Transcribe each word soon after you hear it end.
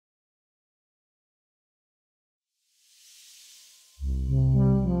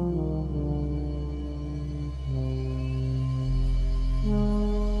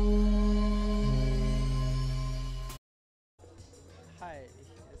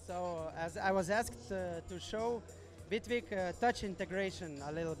So as I was asked to show Bitwig touch integration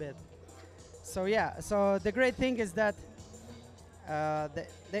a little bit. So yeah, so the great thing is that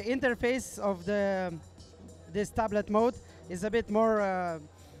the interface of this tablet mode is a bit more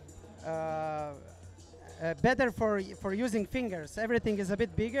better for using fingers. Everything is a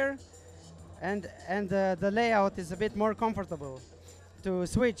bit bigger, and the layout is a bit more comfortable to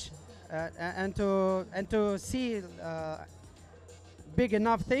switch and to see big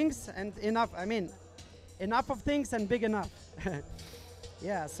enough things and enough. I mean, enough of things and big enough.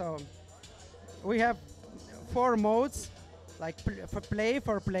 Yeah. So we have 4 modes, like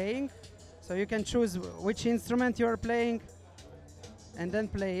for playing. So you can choose which instrument you are playing and then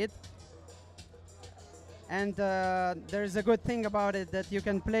play it. And there's a good thing about it that you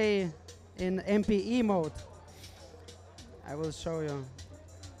can play in MPE mode. I will show you.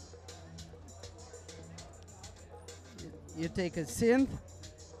 You take a synth.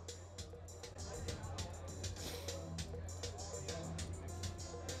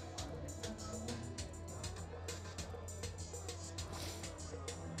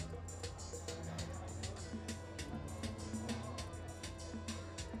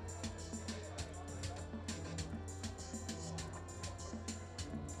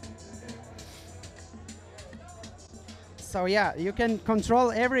 So yeah, you can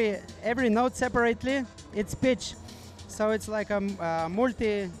control every note separately. Its pitch, so it's like a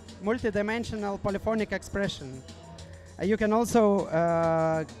multi-dimensional polyphonic expression. You can also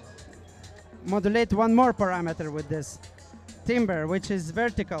modulate one more parameter with this timbre, which is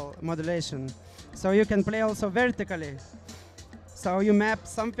vertical modulation. So you can play also vertically. So you map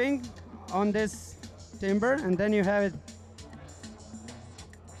something on this timbre, and then you have it.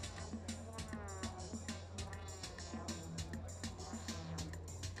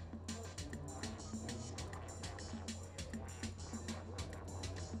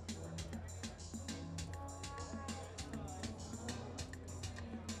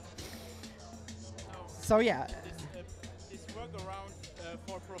 So yeah. This workaround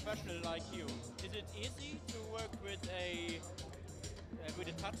for a professional like you, is it easy to work with a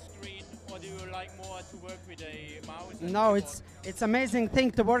touch screen, or do you like more to work with a mouse? No, it's amazing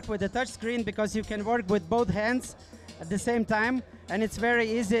thing to work with a touch screen because you can work with both hands at the same time, and it's very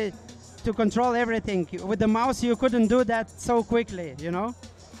easy to control everything. With the mouse, you couldn't do that so quickly, you know.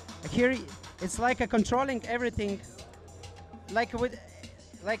 Here, it's like a controlling everything, like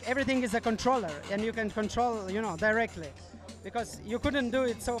everything is a controller, and you can control, you know, directly, because you couldn't do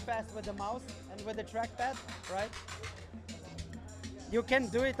it so fast with the mouse and with the trackpad, right? You can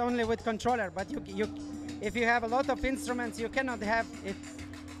do it only with controller, but if you have a lot of instruments, you cannot have it.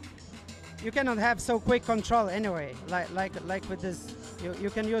 You cannot have so quick control anyway. Like with this,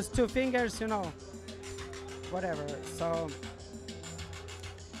 you can use 2 fingers, you know, whatever. So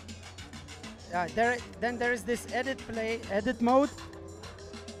then there is this edit mode,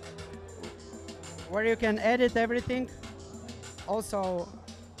 where you can edit everything, also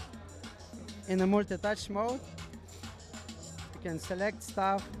in a multi-touch mode. You can select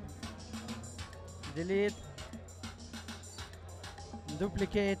stuff, delete,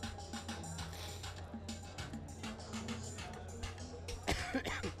 duplicate.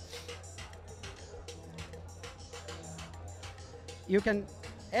 You can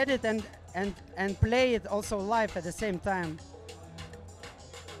edit and play it also live at the same time.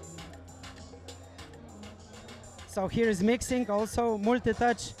 So here is mixing, also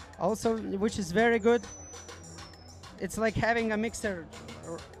multi-touch, also, which is very good. It's like having a mixer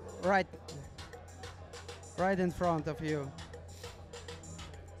right in front of you.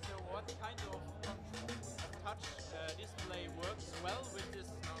 So what kind of touch display works well with this?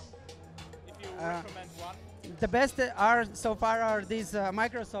 If you recommend one? The best are so far are these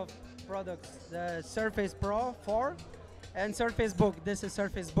Microsoft products, the Surface Pro 4 and Surface Book. This is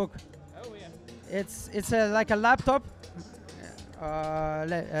Surface Book. Oh yeah. It's like a laptop.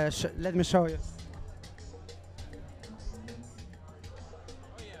 Let me show you.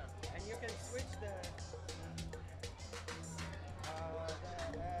 Oh yeah. And you can switch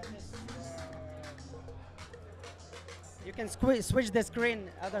you can switch the screen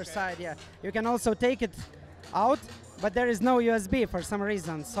other side. Yeah. You can also take it out, but there is no USB for some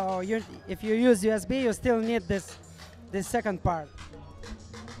reason. So if you use USB, you still need this second part.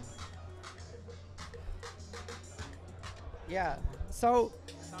 Yeah. So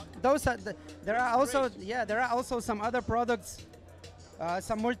those are there are also some other products,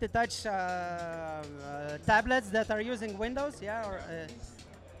 some multi-touch tablets that are using Windows. Yeah.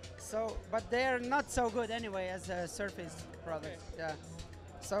 So, but they're not so good anyway as a Surface product. Okay. Yeah.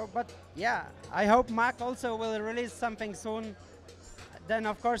 So, but yeah, I hope Mac also will release something soon. then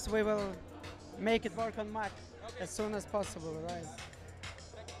of course we will make it work on Mac Okay. as soon as possible, right?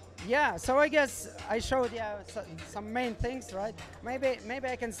 Yeah, so I guess I showed some main things, right? Maybe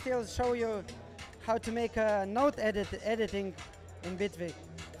I can still show you how to make a note editing in Bitwig.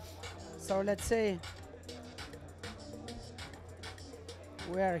 So let's say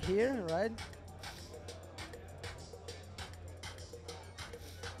we are here, right?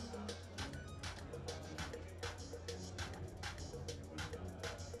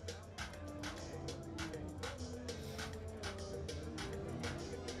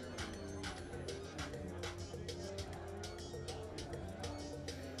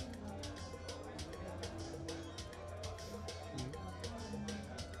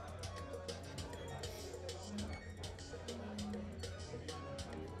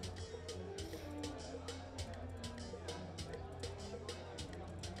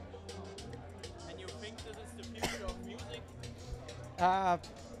 And you think this is the future of music? Uh,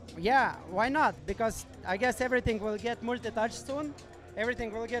 yeah, why not? Because I guess everything will get multi-touch soon.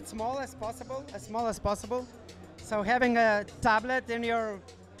 Everything will get small as possible, as small as possible. So having a tablet in your,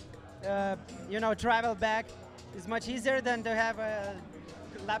 travel bag is much easier than to have a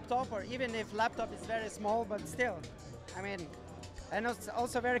laptop, or even if laptop is very small, but still, I mean, and it's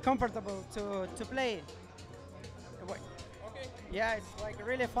also very comfortable to play. Okay. Yeah, it's like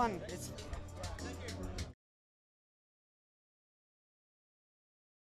really fun. It's